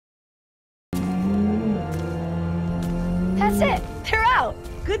That's it. They're out.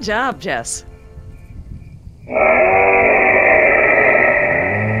 Good job, Jess.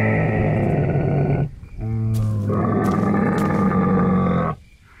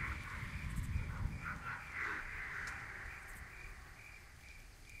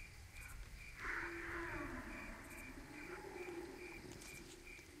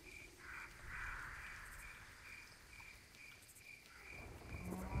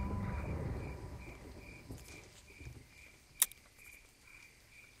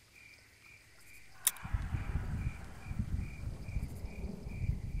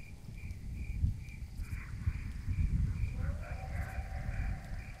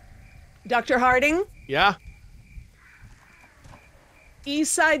 Dr. Harding? Yeah?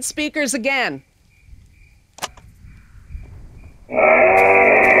 East side speakers again.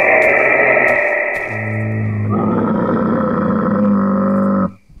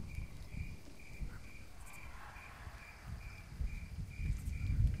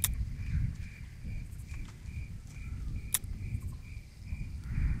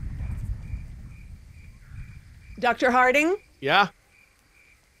 Dr. Harding? Yeah?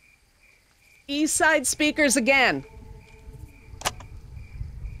 East side speakers again.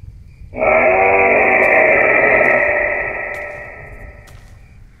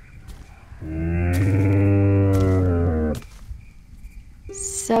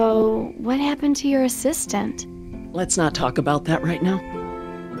 So, what happened to your assistant? Let's not talk about that right now.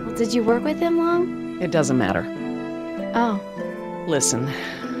 Well, did you work with him long? It doesn't matter. Oh. Listen,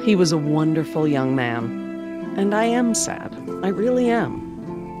 he was a wonderful young man. And I am sad. I really am.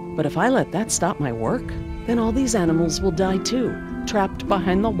 But if I let that stop my work, then all these animals will die too, trapped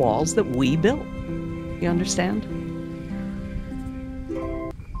behind the walls that we built. You understand?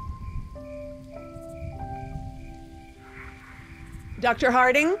 Dr.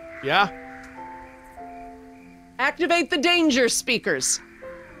 Harding? Yeah? Activate the danger speakers.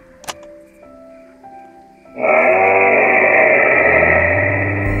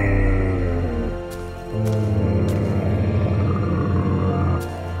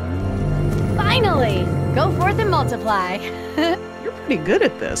 Finally! Go forth and multiply. You're pretty good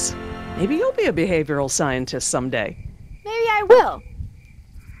at this. Maybe you'll be a behavioral scientist someday. Maybe I will.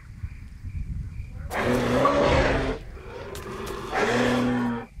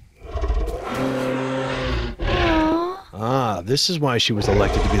 Ah, this is why she was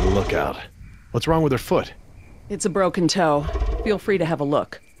elected to be the lookout. What's wrong with her foot? It's a broken toe. Feel free to have a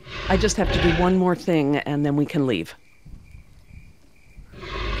look. I just have to do one more thing, and then we can leave.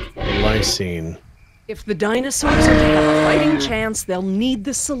 Lysine. If the dinosaurs are to have a fighting chance, they'll need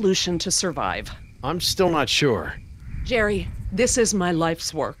this solution to survive. I'm still not sure. Jerry, this is my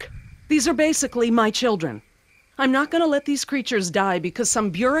life's work. These are basically my children. I'm not gonna let these creatures die because some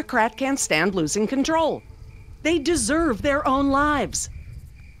bureaucrat can't stand losing control. They deserve their own lives.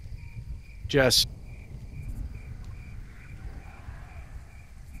 Jess.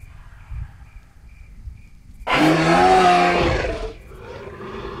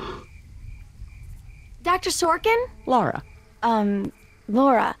 Dr. Sorkin? Laura.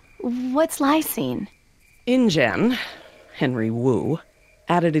 Laura, what's lysine? InGen, Henry Wu,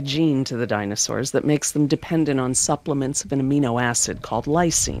 added a gene to the dinosaurs that makes them dependent on supplements of an amino acid called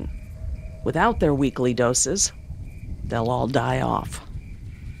lysine. Without their weekly doses, they'll all die off.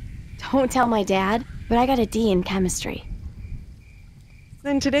 Don't tell my dad, but I got a D in chemistry.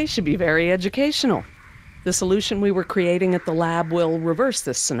 Then today should be very educational. The solution we were creating at the lab will reverse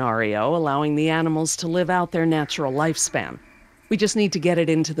this scenario, allowing the animals to live out their natural lifespan. We just need to get it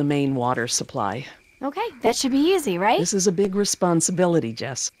into the main water supply. Okay, that should be easy, right? This is a big responsibility,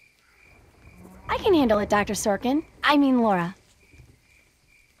 Jess. I can handle it, Dr. Sorkin. I mean Laura.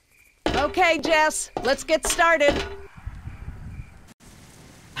 Okay, Jess, let's get started.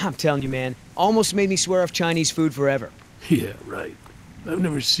 I'm telling you, man, almost made me swear off Chinese food forever. Yeah, right. I've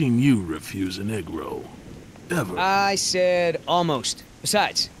never seen you refuse an egg roll. Ever. I said almost.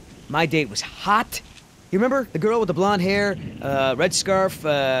 Besides, my date was hot. You remember? The girl with the blonde hair, red scarf,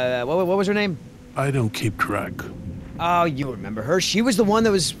 what was her name? I don't keep track. Oh, you remember her. She was the one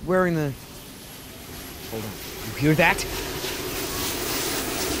that was wearing the... Hold on. You hear that?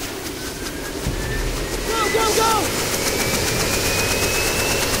 Go, go, go!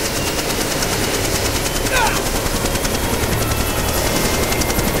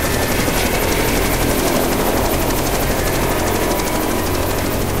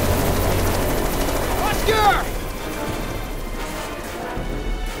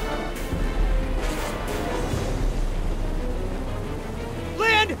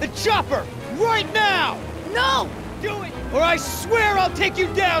 The chopper! Right now! No! Do it! Or I swear I'll take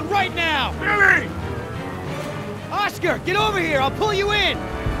you down right now! Billy! Oscar, get over here! I'll pull you in!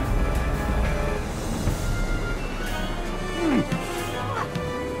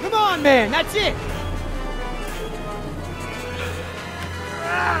 Come on, man, that's it!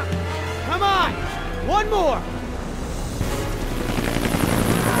 Come on! One more!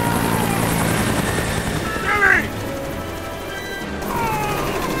 Billy!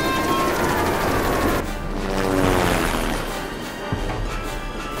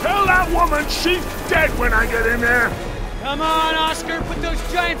 Tell that woman she's dead when I get in there! Come on, Oscar, put those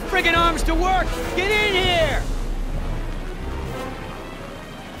giant friggin' arms to work! Get in here!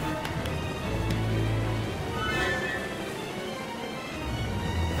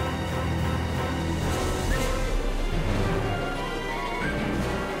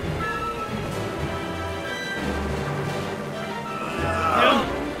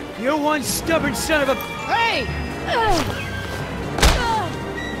 You're one stubborn son of a... Hey!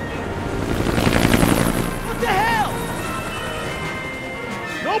 What the hell?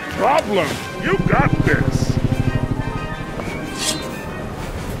 No problem! You got this!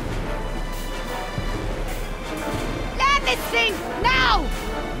 Land this thing! Now!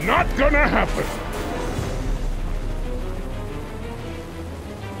 Not gonna happen!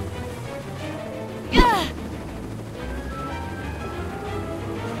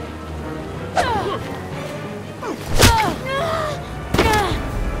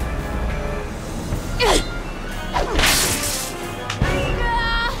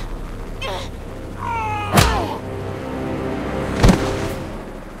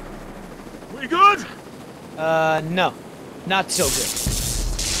 We good? No. Not so good.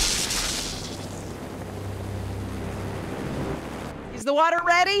 Is the water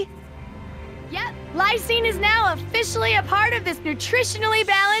ready? Yep, lysine is now officially a part of this nutritionally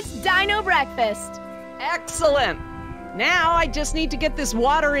balanced dino breakfast. Excellent! Now I just need to get this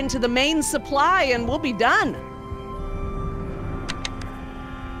water into the main supply and we'll be done.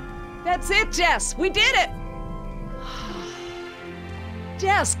 That's it, Jess! We did it!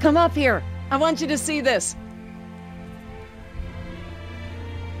 Jess, come up here. I want you to see this.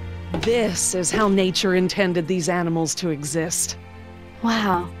 This is how nature intended these animals to exist.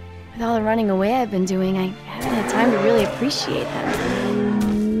 Wow, with all the running away I've been doing, I haven't had time to really appreciate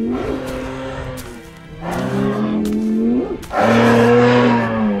them.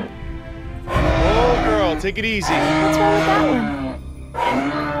 Oh, girl, take it easy. What's wrong with that one?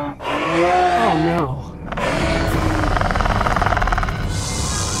 Oh no.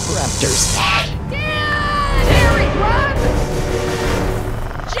 Raptors. Jerry, run!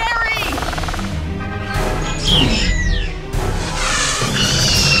 Jerry!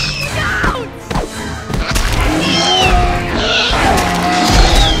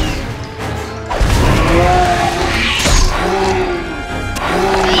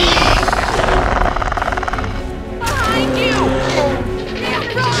 Behind you!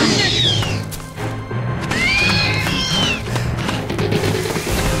 Run!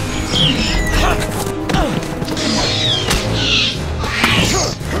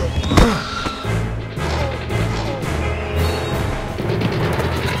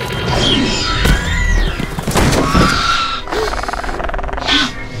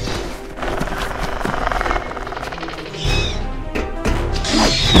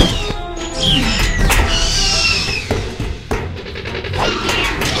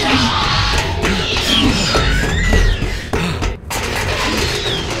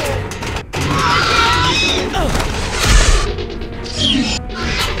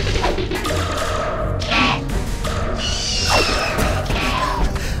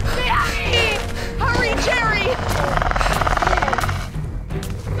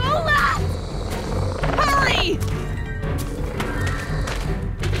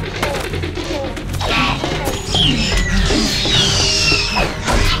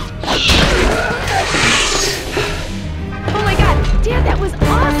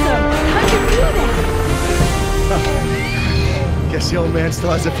 The old man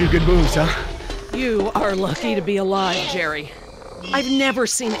still has a few good moves, huh? You are lucky to be alive, Jerry. I've never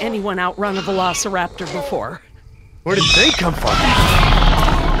seen anyone outrun a velociraptor before. Where did they come from?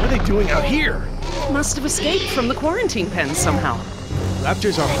 What are they doing out here? Must have escaped from the quarantine pen somehow.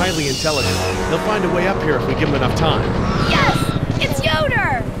 Raptors are highly intelligent. They'll find a way up here if we give them enough time. Yes! It's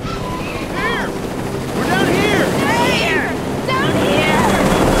Yoder! We're down here! Down here!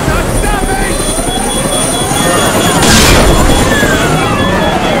 Stop me!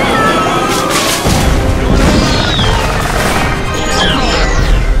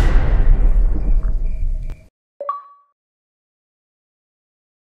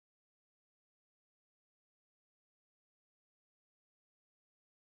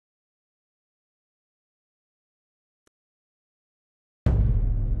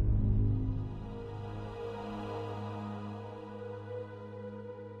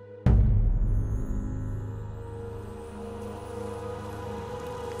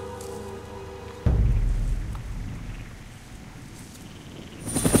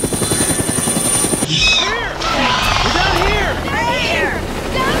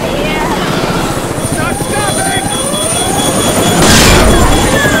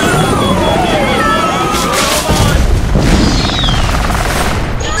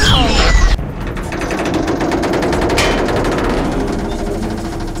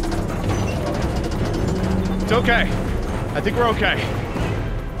 I think we're okay.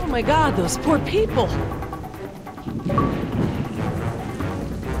 Oh my God, those poor people.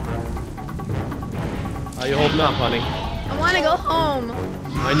 How you holding up, honey? I want to go home.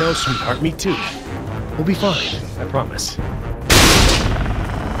 I know, sweetheart. Me too. We'll be fine. I promise.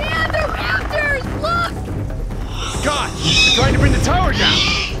 Dad, the raptors! Look! God! They're trying to bring the tower down!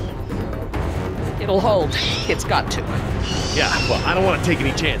 It'll hold. It's got to. Yeah, well, I don't want to take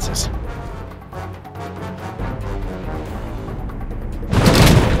any chances.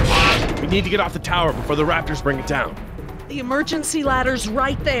 We need to get off the tower before the raptors bring it down. The emergency ladder's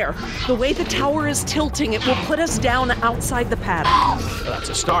right there. The way the tower is tilting, it will put us down outside the paddock. Well, that's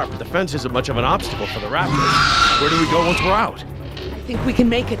a start, but the fence isn't much of an obstacle for the raptors. Where do we go once we're out? I think we can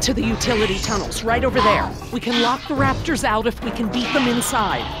make it to the utility tunnels, right over there. We can lock the raptors out if we can beat them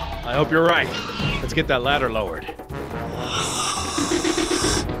inside. I hope you're right. Let's get that ladder lowered.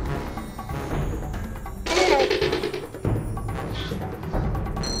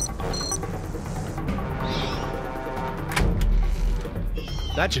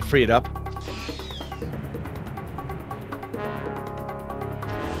 That should free it up.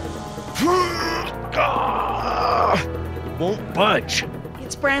 It won't budge.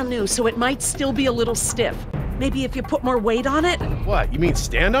 It's brand new, so it might still be a little stiff. Maybe if you put more weight on it? What, you mean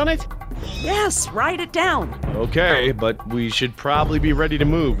stand on it? Yes, ride it down. Okay, but we should probably be ready to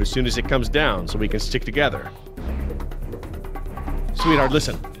move as soon as it comes down so we can stick together. Sweetheart,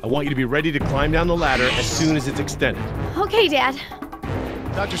 listen. I want you to be ready to climb down the ladder as soon as it's extended. Okay, Dad.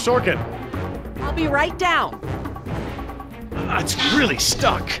 Dr. Sorkin! I'll be right down. It's really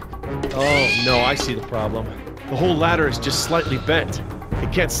stuck. Oh, no, I see the problem. The whole ladder is just slightly bent.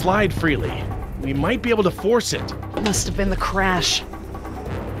 It can't slide freely. We might be able to force it. Must have been the crash.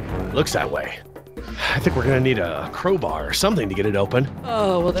 Looks that way. I think we're gonna need a crowbar or something to get it open.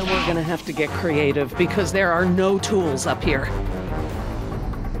 Oh, well then we're gonna have to get creative because there are no tools up here.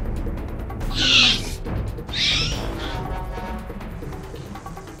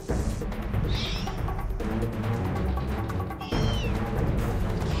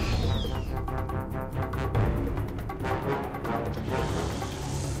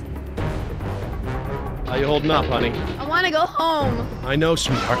 How you holding up, honey? I want to go home. I know,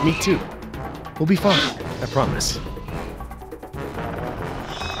 sweetheart. Me too. We'll be fine. I promise.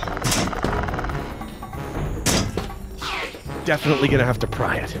 Definitely gonna have to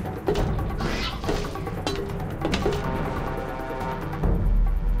pry it.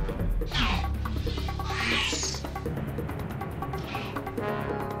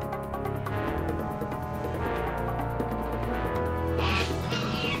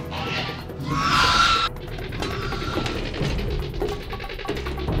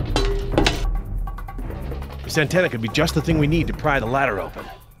 This antenna could be just the thing we need to pry the ladder open.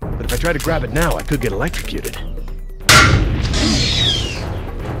 But if I try to grab it now, I could get electrocuted.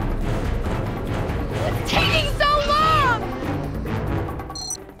 It's taking so long!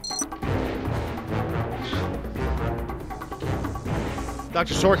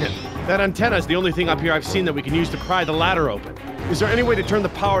 Dr. Sorkin, that antenna is the only thing up here I've seen that we can use to pry the ladder open. Is there any way to turn the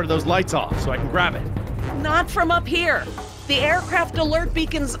power to those lights off so I can grab it? Not from up here. The aircraft alert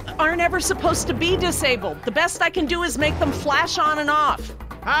beacons aren't ever supposed to be disabled. The best I can do is make them flash on and off.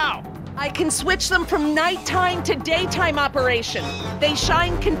 How? I can switch them from nighttime to daytime operation. They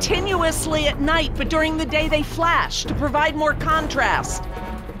shine continuously at night, but during the day they flash to provide more contrast.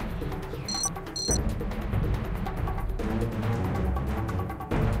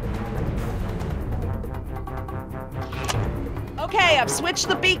 Okay, I've switched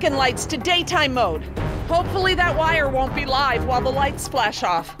the beacon lights to daytime mode. Hopefully that wire won't be live while the lights flash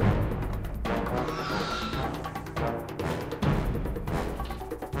off.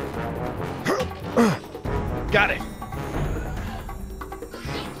 Got it.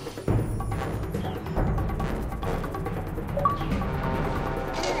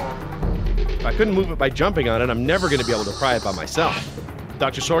 If I couldn't move it by jumping on it, I'm never going to be able to pry it by myself.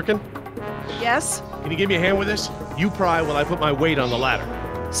 Dr. Sorkin, Yes? can you give me a hand with this? You pry while I put my weight on the ladder.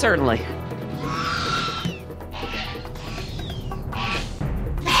 Certainly.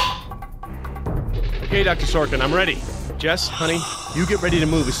 Okay, Dr. Sorkin, I'm ready. Jess, honey, you get ready to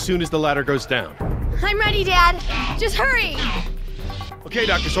move as soon as the ladder goes down. I'm ready, Dad. Just hurry. Okay,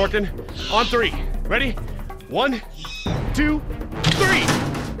 Dr. Sorkin, on three. Ready? 1, 2, 3!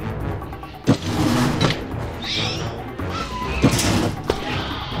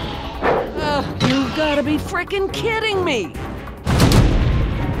 You've gotta be frickin' kidding me!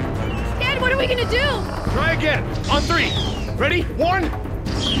 Dad, what are we gonna do? Try again. On 3. Ready? 1,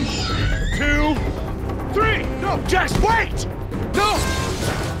 2, 3! No, Jess, wait! No!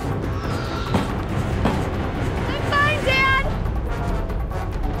 I'm fine, Dad.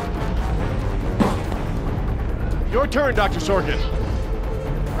 Your turn, Dr. Sorkin.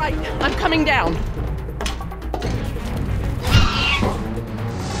 Right, I'm coming down.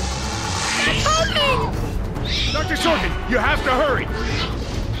 Dr. Sorkin, you have to hurry.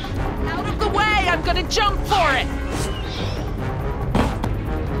 Out of the way, I'm gonna jump for it.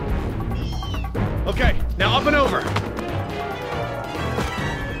 Okay, now up and over.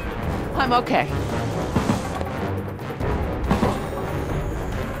 I'm okay.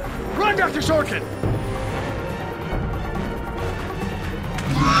 Run, Dr. Sorkin!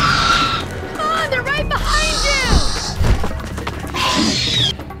 Come on, they're right behind you!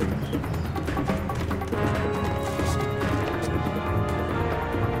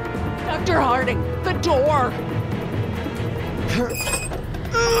 Dr. Harding, the door!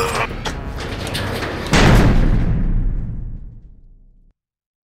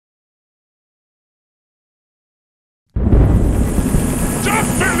 Stop,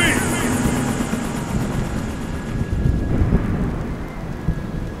 Billy!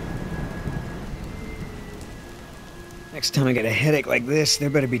 Next time I get a headache like this, there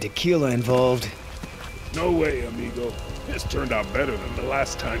better be tequila involved. No way, amigo. This turned out better than the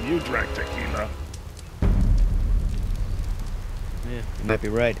last time you drank tequila. Yeah, you might be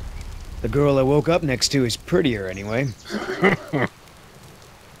right. The girl I woke up next to is prettier anyway.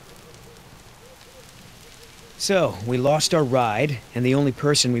 So, we lost our ride, and the only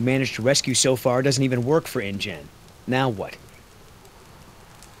person we managed to rescue so far doesn't even work for InGen. Now what?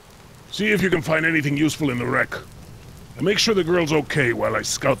 See if you can find anything useful in the wreck. And make sure the girl's okay while I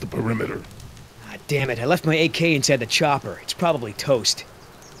scout the perimeter. Ah, damn it, I left my AK inside the chopper. It's probably toast.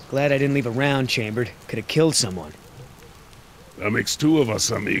 Glad I didn't leave a round chambered. Could have killed someone. That makes two of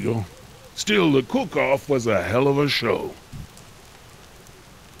us, amigo. Still, the cook-off was a hell of a show.